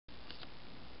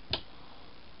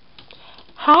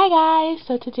Hi guys!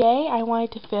 So today I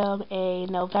wanted to film a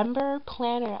November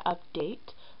planner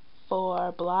update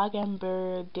for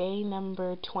Blogember day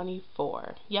number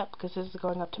 24. Yep, because this is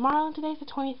going up tomorrow and today's the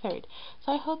 23rd.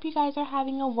 So I hope you guys are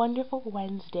having a wonderful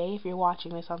Wednesday if you're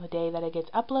watching this on the day that it gets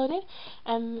uploaded.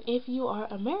 And if you are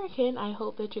American, I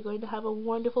hope that you're going to have a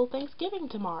wonderful Thanksgiving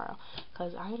tomorrow,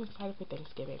 because I am excited for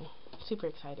Thanksgiving. Super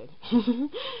excited.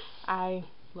 I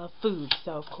love food,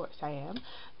 so of course I am.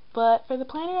 But for the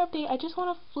planner update, I just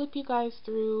want to flip you guys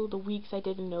through the weeks I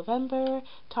did in November,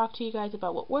 talk to you guys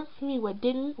about what worked for me, what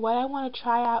didn't, what I want to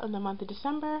try out in the month of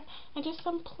December, and just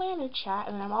some planner chat.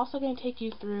 And then I'm also going to take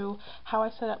you through how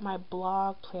I set up my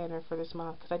blog planner for this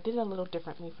month, because I did it a little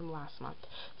differently from last month.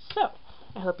 So,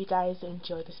 I hope you guys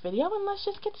enjoy this video, and let's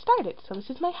just get started. So this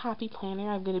is my happy planner.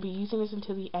 I'm going to be using this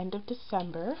until the end of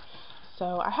December.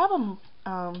 So I have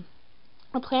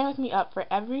a plan with me up for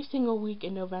every single week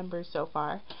in November so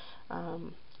far,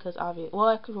 because obviously,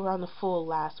 well, we're on the full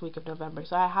last week of November,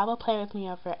 so I have a plan with me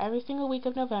up for every single week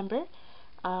of November,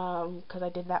 because I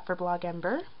did that for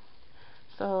Blogember.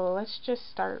 So let's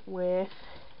just start with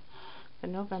the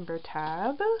November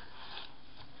tab.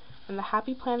 And the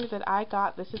happy planner that I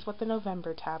got, this is what the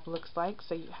November tab looks like.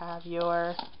 So you have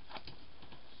your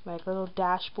little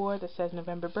dashboard that says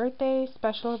November birthdays,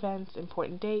 special events,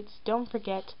 important dates. Don't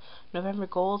forget November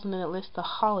goals, and then it lists the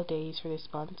holidays for this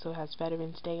month. So it has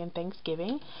Veterans Day and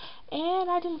Thanksgiving.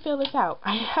 And I didn't fill this out.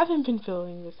 I haven't been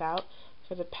filling this out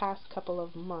for the past couple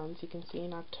of months. You can see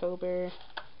in October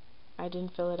I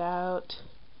didn't fill it out.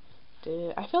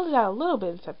 I filled it out a little bit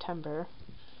in September,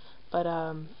 but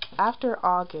after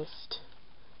August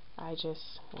I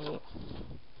just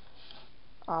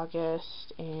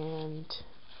August, and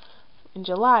in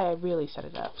July I really set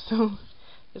it up, so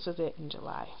this was it in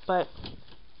July. But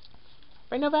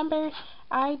for November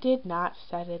I did not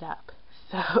set it up,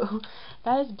 so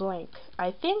that is blank.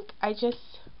 I think I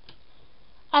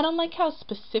don't like how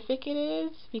specific it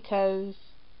is, because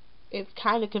it's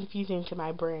kind of confusing to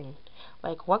my brain.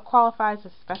 Like, what qualifies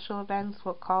as special events,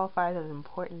 what qualifies as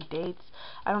important dates.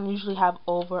 I don't usually have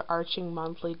overarching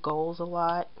monthly goals a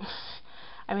lot.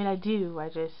 I mean, I do,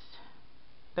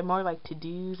 they're more like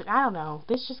to-dos, and I don't know,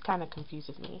 this just kind of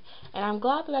confuses me. And I'm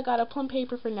glad that I got a plum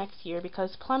paper for next year,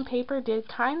 because plum paper did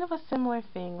kind of a similar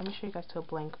thing. Let me show you guys to a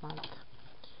blank month.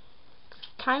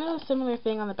 Kind of a similar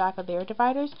thing on the back of their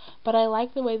dividers, but I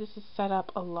like the way this is set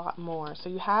up a lot more. So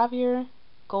you have your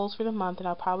goals for the month, and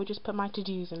I'll probably just put my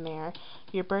to-dos in there,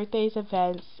 your birthdays,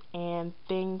 events, and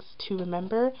things to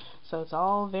remember. So it's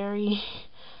all very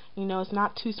it's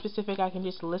not too specific. I can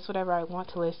just list whatever I want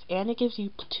to list, and it gives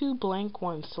you 2 blank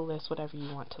ones to list whatever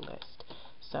you want to list.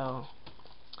 So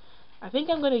I think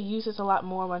I'm going to use this a lot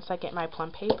more once I get my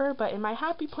plum paper, but in my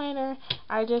happy planner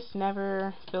I just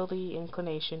never feel the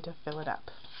inclination to fill it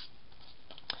up.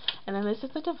 And then this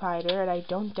is the divider, and I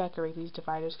don't decorate these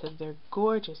dividers because they're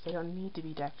gorgeous. They don't need to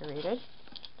be decorated.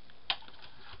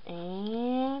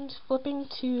 And flipping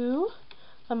to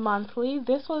the monthly,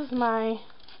 this was my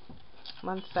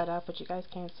month setup, but you guys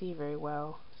can't see very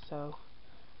well, so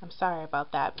I'm sorry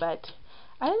about that. But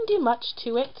I didn't do much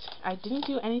to it. I didn't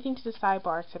do anything to the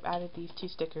sidebar except added these 2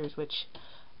 stickers, which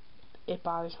it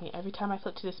bothers me every time I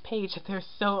flip to this page that they're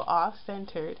so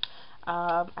off-centered.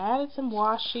 I added some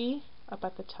washi up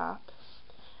at the top,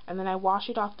 and then I wash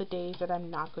it off the days that I'm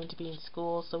not going to be in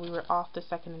school. So we were off the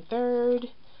 2nd and 3rd,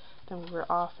 then we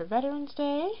were off for Veterans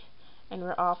Day, and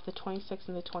we're off the 26th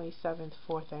and the 27th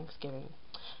for Thanksgiving.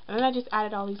 And then I just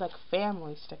added all these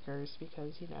family stickers,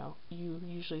 because you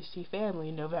usually see family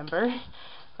in November,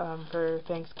 for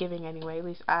Thanksgiving anyway. At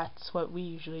least that's what we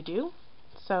usually do.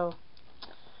 So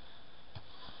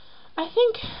I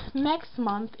think next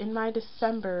month in my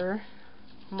December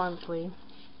monthly,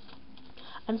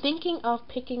 I'm thinking of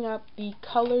picking up the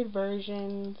colored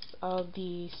versions of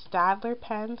the Staedtler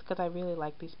pens, because I really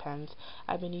like these pens.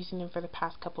 I've been using them for the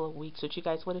past couple of weeks, which you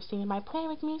guys would have seen in my plan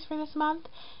with me for this month,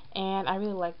 and I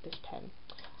really like this pen.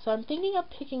 So I'm thinking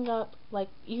of picking up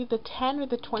either the 10 or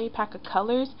the 20 pack of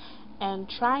colors, and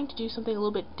trying to do something a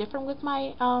little bit different with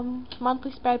my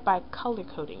monthly spread by color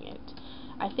coding it.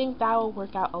 I think that will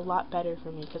work out a lot better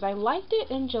for me, because I liked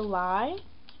it in July,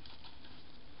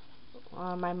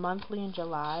 my monthly in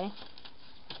July,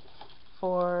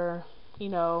 for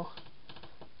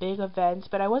big events,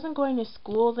 but I wasn't going to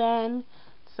school then.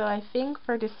 So I think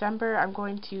for December I'm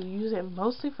going to use it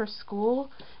mostly for school,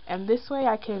 and this way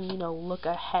I can look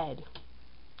ahead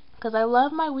because I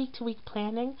love my week-to-week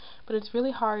planning, but it's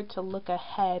really hard to look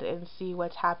ahead and see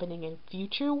what's happening in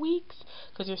future weeks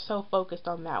because you're so focused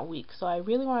on that week. So I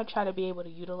really want to try to be able to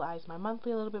utilize my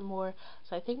monthly a little bit more.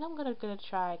 So I think I'm gonna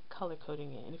try color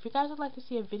coding it. And if you guys would like to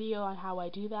see a video on how I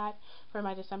do that for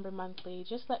my December monthly,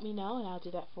 just let me know and I'll do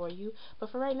that for you.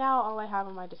 But for right now, all I have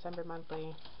on my December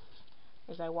monthly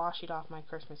is I washi off my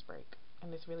Christmas break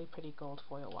and this really pretty gold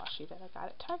foil washi that I got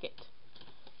at Target.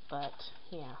 But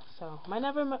yeah, so my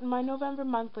November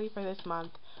monthly for this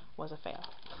month was a fail.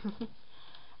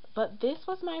 But this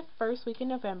was my first week in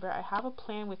November. I have a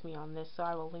plan with me on this, so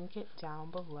I will link it down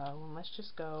below. And let's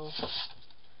just go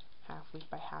half week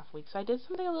by half week. So I did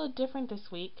something a little different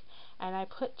this week, and I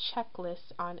put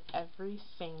checklists on every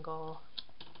single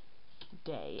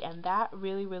day, and that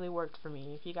really worked for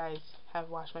me. If you guys have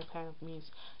watched my plan with me,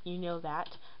 you know that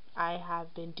I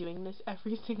have been doing this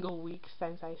every single week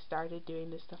since I started doing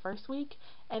this the first week,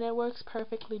 and it works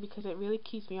perfectly because it really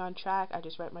keeps me on track. I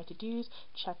just write my to-dos,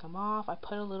 check them off. I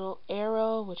put a little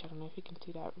arrow, which I don't know if you can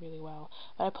see that really well,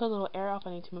 but I put a little arrow if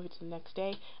I need to move it to the next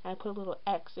day, and I put a little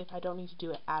X if I don't need to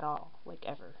do it at all, like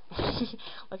ever.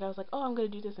 Like I was like, oh, I'm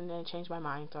going to do this, and then change my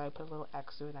mind, so I put a little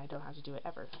X to it, and I don't have to do it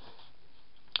ever.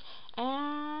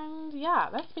 And yeah,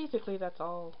 that's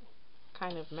all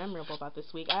kind of memorable about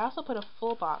this week. I also put a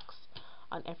full box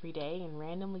on every day and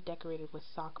randomly decorated with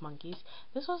sock monkeys.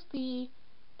 This was the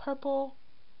purple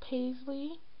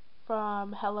paisley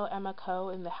from Hello Emma Co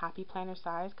in the Happy Planner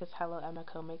size, because Hello Emma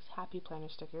Co makes Happy Planner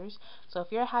stickers. So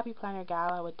if you're a Happy Planner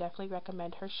gal, I would definitely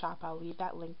recommend her shop. I'll leave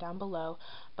that link down below.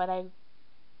 But I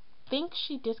think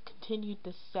she discontinued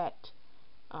the set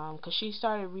because she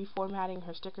started reformatting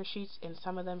her sticker sheets, and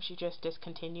some of them she just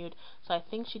discontinued. So I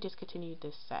think she discontinued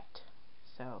this set.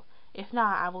 So if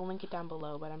not, I will link it down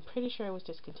below, but I'm pretty sure it was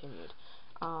discontinued.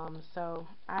 So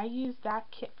I used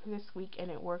that kit for this week, and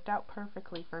it worked out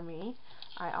perfectly for me.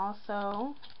 I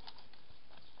also,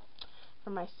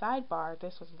 for my sidebar,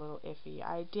 this was a little iffy.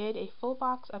 I did a full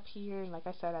box up here, and like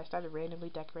I said, I started randomly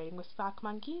decorating with sock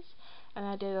monkeys. And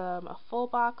I did a full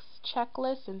box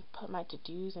checklist and put my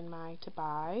to-dos and my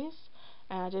to-buys.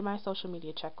 And I did my social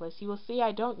media checklist. You will see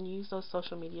I don't use those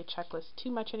social media checklists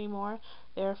too much anymore.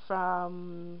 They're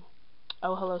from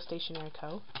Oh Hello Stationery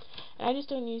Co. And I just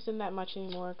don't use them that much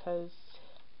anymore because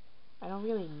I don't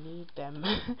really need them.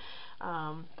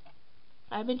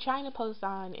 I've been trying to post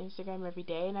on Instagram every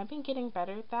day, and I've been getting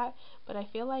better at that, but I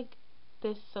feel like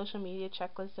this social media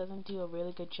checklist doesn't do a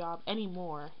really good job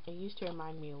anymore. It used to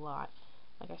remind me a lot.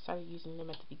 Like I started using them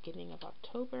at the beginning of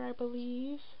October, I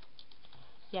believe.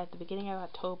 Yeah, at the beginning of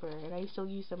October, and I used to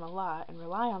use them a lot and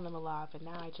rely on them a lot, but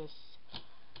now I just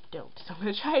don't. So I'm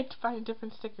going to try to find a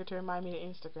different sticker to remind me to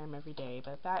Instagram every day,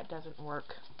 but that doesn't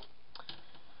work.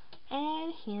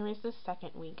 And here is the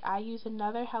second week. I use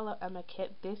another Hello Emma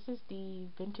kit. This is the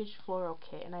Vintage Floral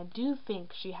kit, and I do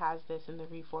think she has this in the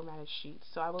reformatted sheets,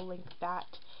 so I will link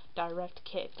that direct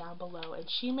kit down below. And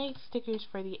she makes stickers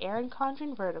for the Erin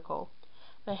Condren Vertical,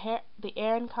 the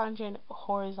Erin Condren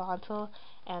Horizontal,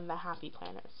 and the Happy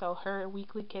Planner. So her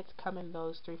weekly kits come in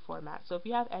those three formats. So if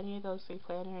you have any of those three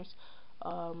planners,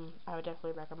 I would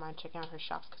definitely recommend checking out her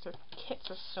shops because her kits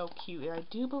are so cute.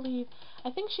 And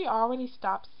I think she already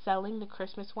stopped selling the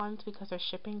Christmas ones because her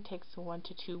shipping takes 1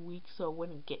 to 2 weeks, so it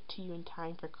wouldn't get to you in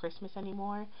time for Christmas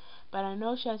anymore. But I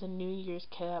know she has a New Year's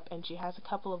kit up, and she has a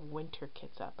couple of winter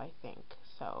kits up, I think.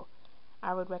 So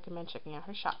I would recommend checking out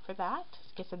her shop for that.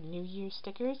 Get some New Year's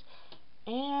stickers.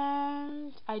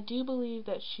 And I do believe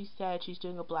that she said she's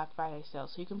doing a Black Friday sale,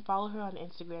 so you can follow her on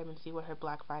Instagram and see what her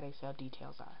Black Friday sale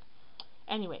details are.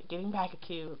 Anyway, getting back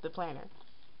to the planner.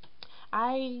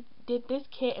 I did this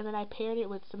kit, and then I paired it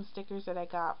with some stickers that I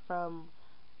got them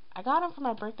for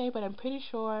my birthday, but I'm pretty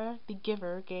sure the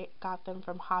giver got them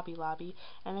from Hobby Lobby,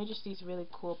 and they're just these really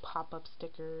cool pop-up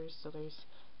stickers. So there's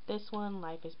this one,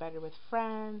 Life is Better with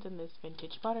Friends, and this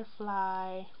vintage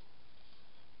butterfly,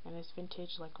 and this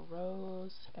vintage like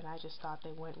rose, and I just thought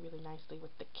they went really nicely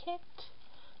with the kit.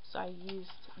 So I used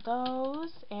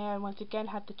those, and once again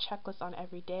had the checklist on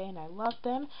every day, and I loved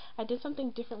them. I did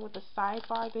something different with the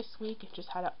sidebar this week. It just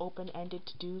had an open-ended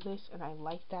to-do list, and I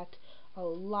liked that a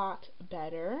lot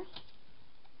better.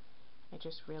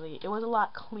 It was a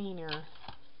lot cleaner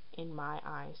in my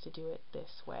eyes to do it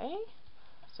this way.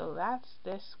 So that's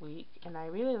this week, and I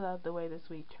really love the way this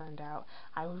week turned out.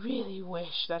 I really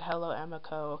wish that Hello Emma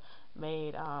Co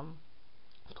made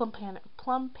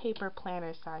plum paper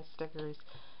planner size stickers,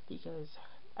 because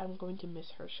I'm going to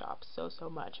miss her shop so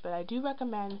much. But I do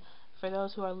recommend for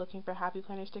those who are looking for Happy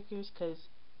Planner stickers, because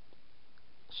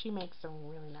she makes some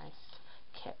really nice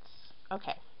kits.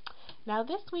 Okay, Now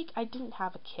this week I didn't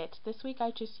have a kit. This week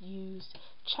I just used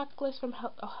checklists from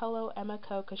Hello Emma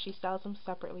Co, because she sells them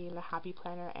separately in the Happy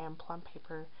Planner and plum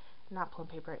paper, not plum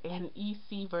paper, and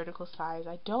EC vertical size.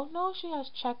 I don't know if she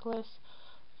has checklists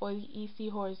for the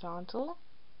EC horizontal,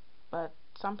 but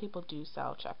some people do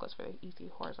sell checklists for the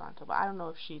EC horizontal, but I don't know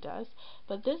if she does.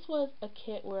 But this was a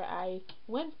kit where I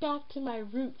went back to my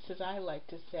roots, as I like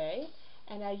to say,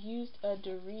 and I used a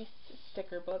Doris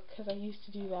sticker book, because I used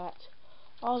to do that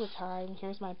all the time.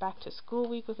 Here's my back to school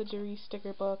week with a Doris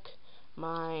sticker book.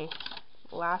 My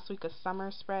last week of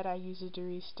summer spread, I used a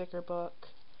Doris sticker book.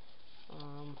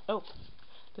 Oh,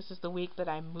 this is the week that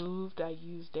I moved. I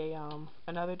used a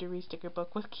another Doris sticker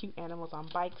book with cute animals on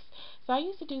bikes. So I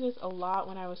used to do this a lot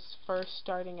when I was first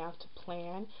starting out to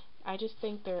plan. I just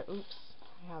think they're, oops,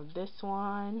 I have this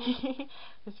one.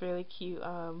 It's really cute.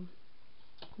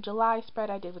 July spread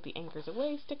I did with the Anchors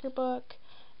Away sticker book,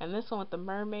 and this one with the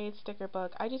mermaid sticker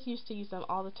book. I just used to use them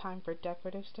all the time for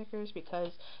decorative stickers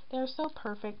because they're so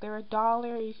perfect. They're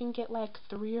 $1. You can get like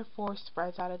 3 or 4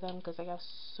 spreads out of them because they have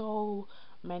so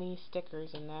many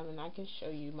stickers in them, and I can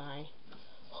show you my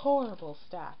horrible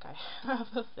stack I have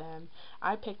of them.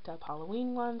 I picked up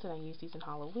Halloween ones and I use these in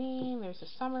Halloween. There's a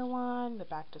summer one, the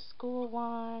back to school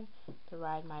one, the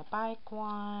ride my bike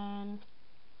one.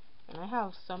 And I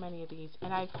have so many of these,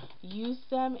 and I've used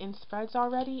them in spreads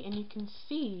already, and you can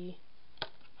see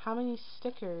how many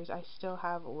stickers I still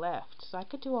have left. So I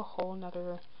could do a whole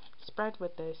nother spread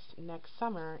with this next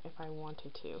summer if I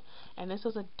wanted to. And this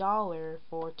was $1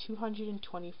 for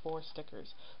 224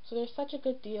 stickers. So they're such a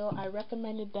good deal. I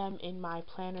recommended them in my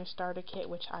planner starter kit,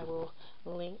 which I will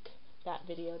link that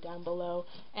video down below.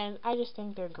 And I just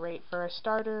think they're great for a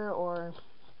starter or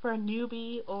for a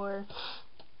newbie or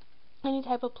any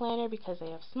type of planner, because they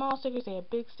have small stickers, they have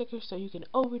big stickers, so you can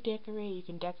over decorate, you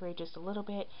can decorate just a little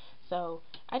bit. So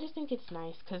I just think it's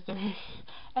nice because they're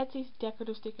Etsy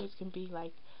decorative stickers can be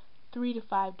like $3 to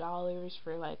 $5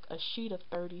 for like a sheet of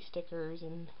 30 stickers,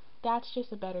 and that's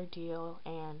just a better deal,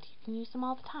 and you can use them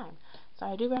all the time. So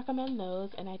I do recommend those,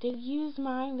 and I did use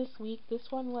mine this week. This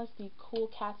one was the Cool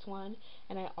Cats one,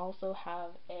 and I also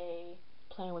have a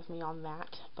plan with me on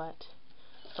that, but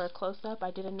for a close-up,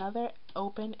 I did another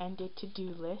open-ended to-do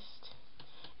list,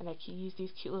 and I can use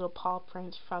these cute little paw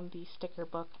prints from the sticker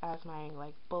book as my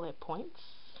like bullet points.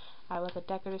 I have like a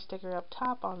decorative sticker up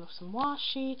top on some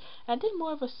washi, and I did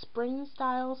more of a spring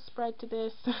style spread to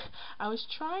this. I was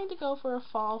trying to go for a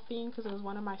fall theme because it was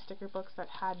one of my sticker books that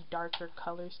had darker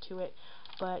colors to it,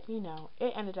 but you know,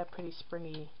 it ended up pretty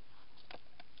springy.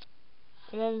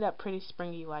 It ended up pretty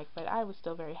springy like, but I was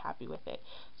still very happy with it.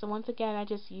 So once again, I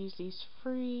just used these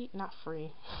not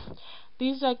free,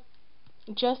 these are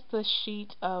just the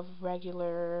sheet of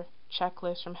regular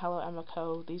checklists from Hello Emma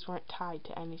Co. These weren't tied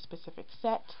to any specific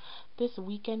set. This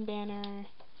weekend banner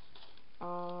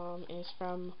is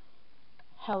from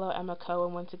Hello Emma Co.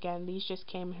 And once again, these just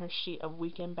came in her sheet of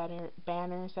weekend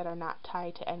banners that are not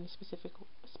tied to any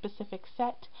specific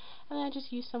set. And then I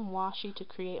just used some washi to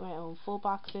create my own full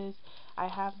boxes. I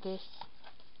have this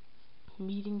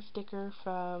meeting sticker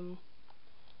from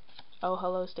Oh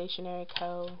Hello Stationery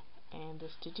Co. and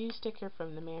this to-do sticker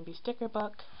from the Manby sticker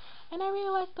book. And I really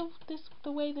like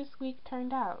the way this week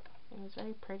turned out. It was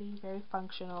very pretty, very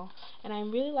functional, and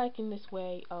I'm really liking this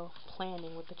way of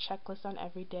planning with the checklist on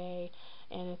every day,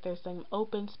 and if there's some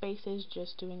open spaces,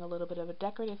 just doing a little bit of a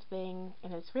decorative thing,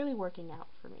 and it's really working out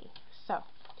for me. So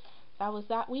that was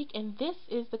that week, and this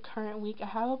is the current week. I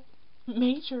have a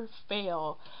major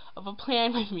fail of a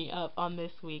plan with me up on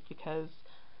this week because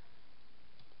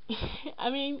I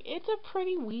mean, it's a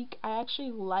pretty week. I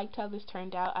actually liked how this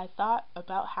turned out. I thought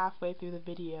about halfway through the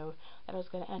video that I was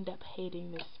going to end up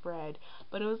hating this spread,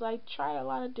 but it was like, try a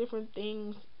lot of different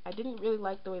things. I didn't really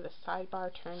like the way the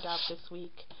sidebar turned out this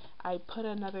week. I put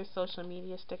another social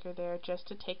media sticker there just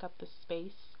to take up the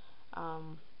space,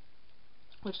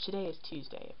 which today is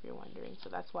Tuesday, if you're wondering, so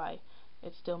that's why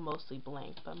it's still mostly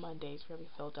blank, but Monday's really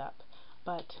filled up.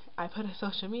 But I put a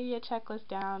social media checklist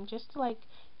down just to like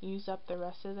use up the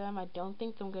rest of them. I don't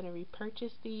think I'm going to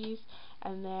repurchase these.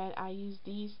 And then I use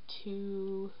these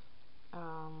two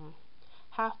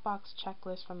half box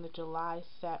checklists from the July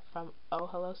set from Oh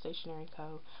Hello Stationery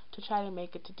Co. to try to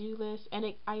make a to-do list. And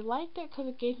I liked it because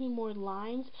it gave me more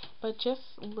lines, but just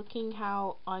looking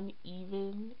how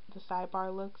uneven the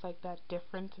sidebar looks, like that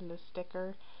difference in the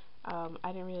sticker, I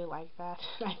didn't really like that.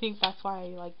 I think that's why I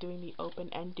like doing the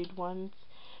open-ended ones,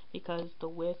 because the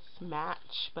widths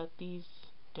match, but these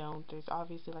don't. There's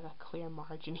obviously like a clear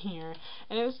margin here,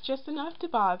 and it was just enough to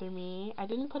bother me. I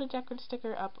didn't put a decorative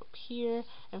sticker up here.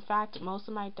 In fact, most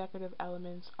of my decorative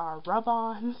elements are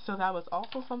rub-on, so that was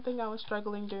also something I was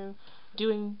struggling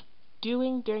doing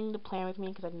during the plan with me,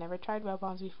 because I'd never tried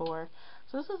rub-ons before.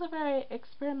 So this was a very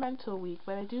experimental week,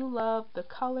 but I do love the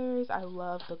colors. I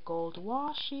love the gold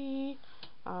washi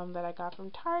that I got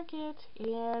from Target,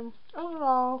 and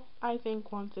overall, I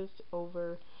think once it's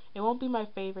over, it won't be my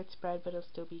favorite spread, but it'll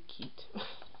still be cute.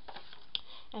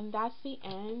 And that's the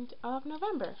end of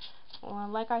November.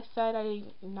 Like I said,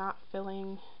 I'm not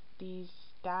filling these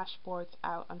dashboards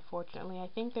out, unfortunately. I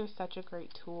think they're such a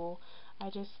great tool. I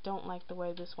just don't like the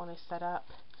way this one is set up.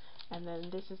 And then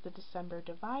this is the December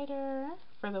divider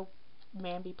for the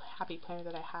Man Be Happy planner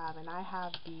that I have, and I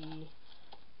have the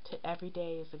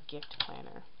Everyday is a Gift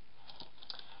planner.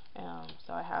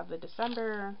 So I have the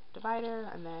December divider,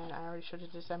 and then I already showed the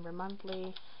December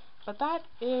monthly. But that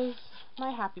is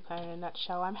my happy planner in a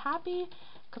nutshell. I'm happy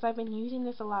because I've been using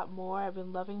this a lot more. I've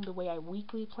been loving the way I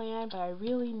weekly plan, but I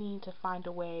really need to find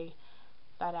a way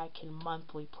that I can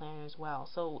monthly plan as well.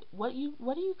 So what do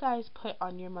you guys put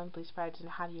on your monthly spreads, and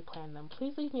how do you plan them?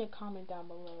 Please leave me a comment down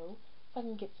below so I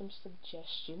can get some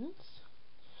suggestions.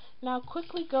 Now,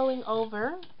 quickly going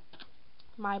over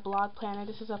my blog planner.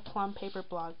 This is a plum paper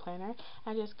blog planner.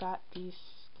 I just got these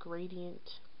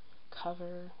gradient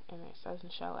cover, and it says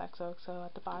Michelle XOXO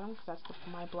at the bottom because that's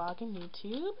my blog and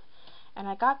YouTube. And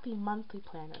I got the monthly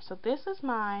planner. So this is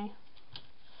my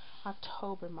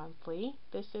October monthly.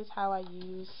 This is how I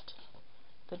used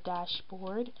the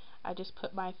dashboard. I just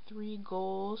put my 3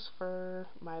 goals for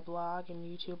my blog and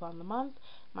YouTube on the month,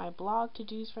 my blog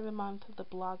to-dos for the month, the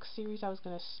blog series I was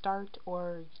going to start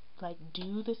or like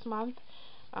do this month,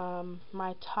 the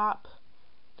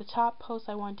top posts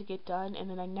I wanted to get done, and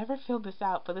then I never filled this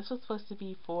out, but this was supposed to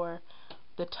be for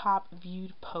the top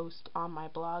viewed post on my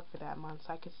blog for that month,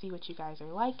 so I could see what you guys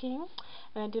are liking.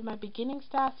 And I did my beginning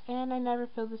stats, and I never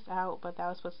filled this out, but that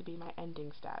was supposed to be my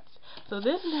ending stats. So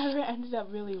this never ended up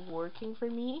really working for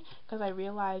me, because I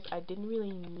realized I didn't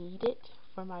really need it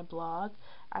for my blog.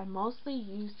 I mostly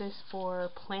use this for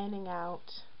planning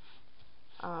out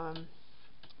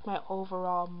my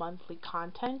overall monthly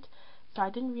content, so I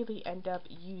didn't really end up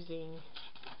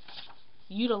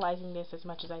utilizing this as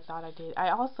much as I thought I did.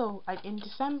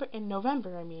 In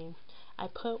November, I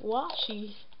put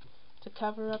washi to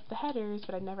cover up the headers,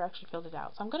 but I never actually filled it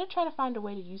out. So I'm going to try to find a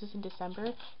way to use this in December,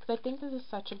 because I think this is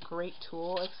such a great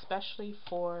tool, especially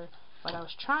for what I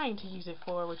was trying to use it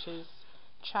for, which is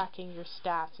tracking your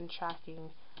stats and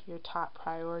tracking your top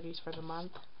priorities for the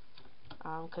month.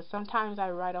 Because sometimes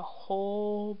I write a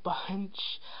whole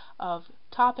bunch of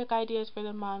topic ideas for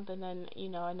the month, and then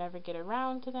I never get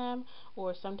around to them,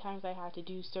 or sometimes I have to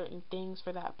do certain things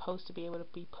for that post to be able to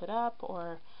be put up,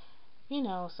 or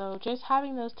so just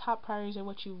having those top priorities of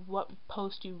what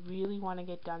post you really want to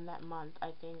get done that month,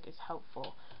 I think is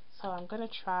helpful. So I'm gonna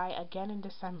try again in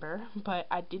December, but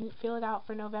I didn't fill it out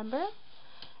for November.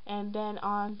 And then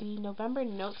on the November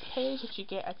notes page that you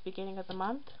get at the beginning of the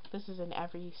month, this is in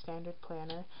every standard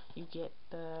planner, you get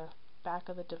the back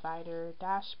of the divider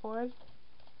dashboard,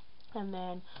 and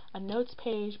then a notes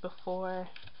page before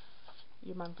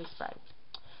your monthly spread.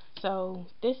 So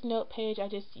this note page I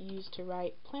just used to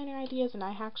write planner ideas, and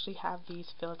I actually have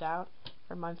these filled out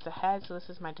for months ahead. So this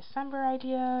is my December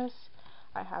ideas,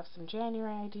 I have some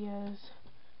January ideas,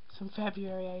 some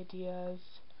February ideas,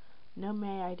 no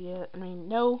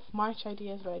March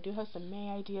ideas, but I do have some May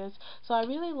ideas. So I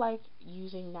really like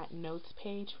using that notes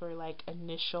page for like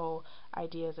initial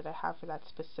ideas that I have for that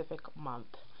specific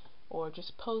month, or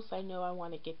just posts I know I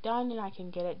want to get done and I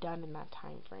can get it done in that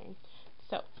time frame.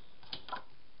 So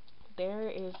there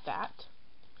is that,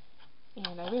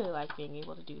 and I really like being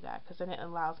able to do that because then it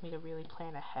allows me to really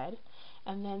plan ahead.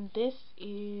 And then this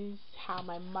is how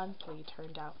my monthly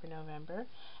turned out for November.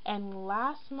 And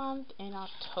last month in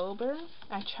October,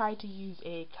 I tried to use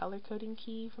a color coding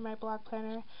key for my blog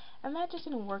planner, and that just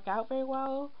didn't work out very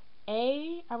well.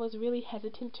 I was really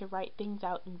hesitant to write things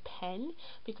out in pen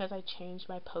because I changed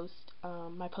my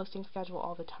posting schedule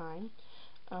all the time.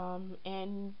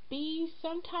 And B,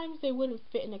 sometimes they wouldn't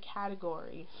fit in a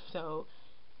category. So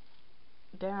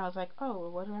then I was like, oh,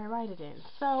 well, what do I write it in?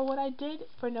 So what I did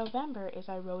for November is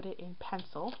I wrote it in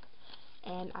pencil,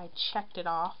 and I checked it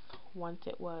off once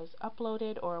it was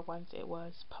uploaded or once it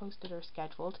was posted or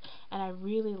scheduled. And I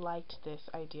really liked this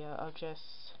idea of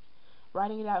just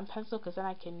writing it out in pencil, because then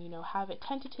I can, have it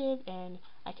tentative and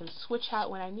I can switch out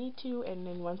when I need to, and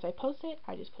then once I post it,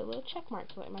 I just put a little check mark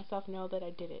to let myself know that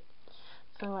I did it.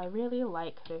 So I really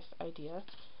like this idea.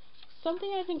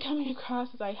 something I've been coming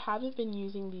across is I haven't been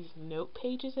using these note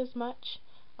pages as much.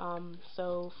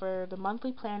 So for the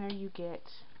monthly planner you get,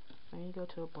 let me go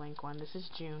to a blank one, this is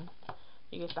June.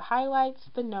 You get the highlights,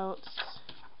 the notes,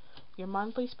 your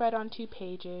monthly spread on 2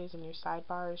 pages, and your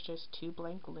sidebar is just 2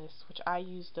 blank lists, which I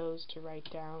use those to write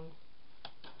down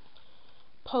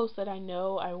posts that I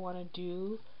know I want to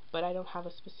do, but I don't have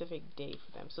a specific date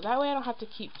for them. So that way I don't have to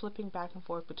keep flipping back and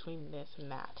forth between this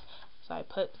and that. So I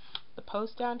put the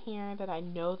post down here that I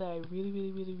know that I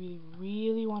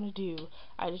really want to do.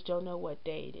 I just don't know what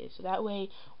day it is. So that way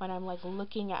when I'm like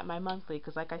looking at my monthly,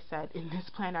 because like I said, in this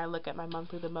planner I look at my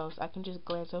monthly the most, I can just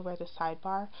glance over at the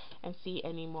sidebar and see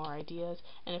any more ideas.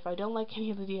 And if I don't like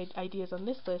any of the ideas on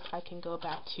this list, I can go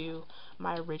back to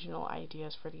my original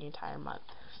ideas for the entire month.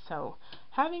 So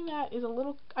having that is a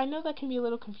little, I know that can be a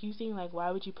little confusing, like why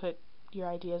would you put your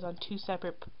ideas on 2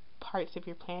 separate parts of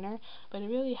your planner, but it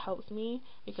really helps me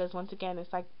because once again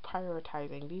it's like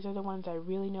prioritizing. These are the ones I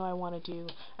really know I want to do,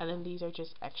 and then these are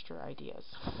just extra ideas.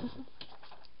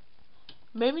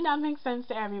 Maybe not make sense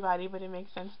to everybody, but it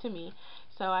makes sense to me.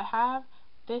 So I have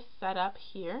this set up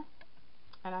here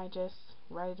and I just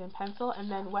write it in pencil, and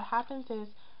then what happens is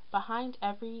behind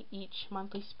each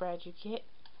monthly spread you get,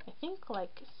 I think,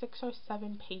 like 6 or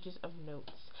 7 pages of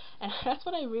notes. And that's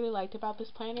what I really liked about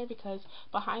this planner, because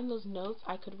behind those notes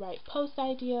I could write posting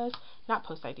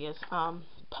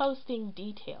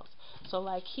details. So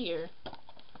like here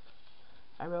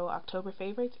I wrote October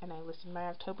favorites and I listed my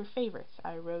October favorites.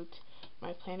 I wrote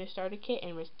my planner starter kit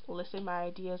and listed my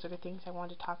ideas or the things I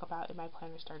wanted to talk about in my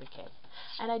planner starter kit.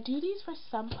 And I do these for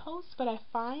some posts, but I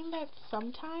find that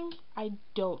sometimes I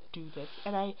don't do this,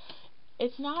 and I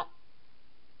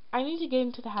need to get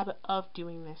into the habit of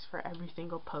doing this for every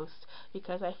single post,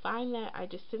 because I find that I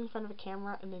just sit in front of a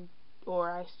camera and then, or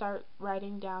I start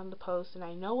writing down the post and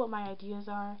I know what my ideas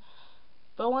are,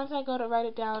 but once I go to write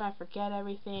it down I forget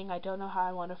everything. I don't know how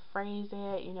I want to phrase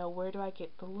it, where do I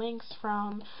get the links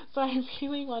from? So I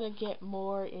really want to get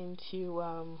more into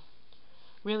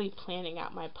really planning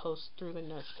out my posts through the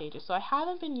notes pages. So I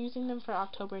haven't been using them for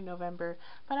October and November,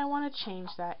 but I want to change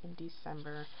that in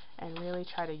December and really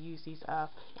try to use these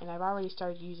up. And I've already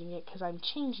started using it because I'm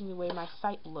changing the way my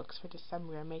site looks for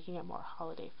December. I'm making it more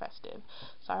holiday festive.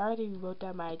 So I already wrote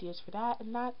down my ideas for that,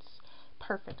 and that's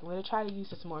perfect. I'm going to try to use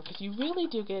this more because you really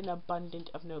do get an abundance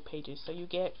of note pages. So you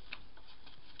get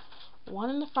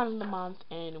one in the front of the month,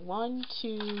 and 1,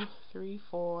 2, 3,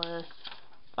 4,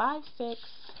 5, 6,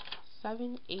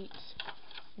 7, 8,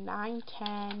 9,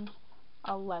 10,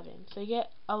 11. So you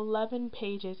get 11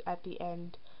 pages at the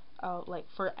end, like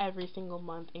for every single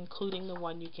month, including the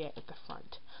one you get at the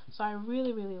front. So I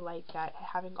really like that,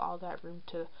 having all that room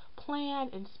to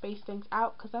plan and space things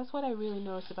out, because that's what I really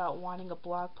noticed about wanting a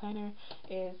blog planner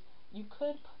is you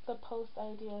could put the post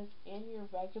ideas in your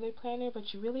regular planner,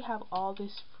 but you really have all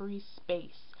this free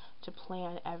space to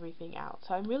plan everything out.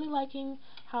 So I'm really liking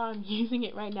how I'm using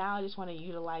it right now. I just want to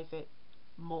utilize it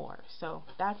more. So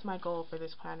that's my goal for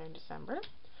this planner in December.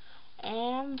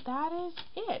 And that is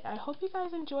it. I hope you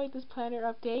guys enjoyed this planner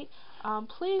update.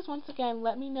 Please, once again,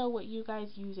 let me know what you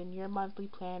guys use in your monthly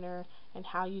planner and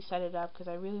how you set it up, because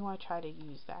I really want to try to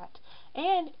use that.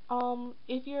 And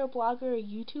if you're a blogger or a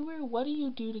YouTuber, what do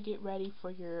you do to get ready for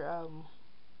your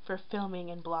for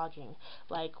filming and blogging?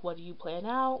 Like, what do you plan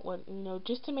out? What,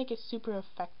 just to make it super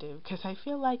effective, because I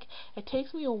feel like it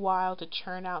takes me a while to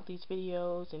churn out these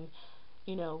videos and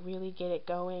really get it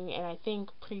going, and I think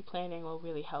pre-planning will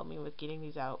really help me with getting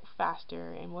these out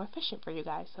faster and more efficient for you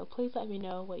guys. So please let me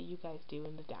know what you guys do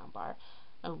in the down bar.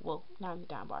 Well, not in the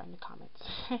down bar, in the comments.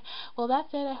 Well,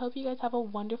 that's it. I hope you guys have a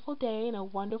wonderful day and a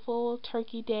wonderful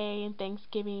Turkey Day and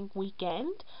Thanksgiving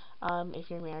weekend. If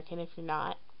you're American, if you're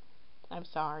not, I'm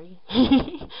sorry.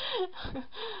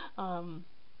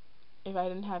 If I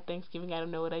didn't have Thanksgiving, I don't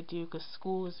know what I'd do, because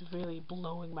school is really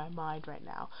blowing my mind right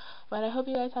now. But I hope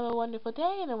you guys have a wonderful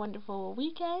day and a wonderful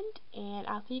weekend, and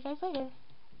I'll see you guys later.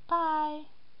 Bye!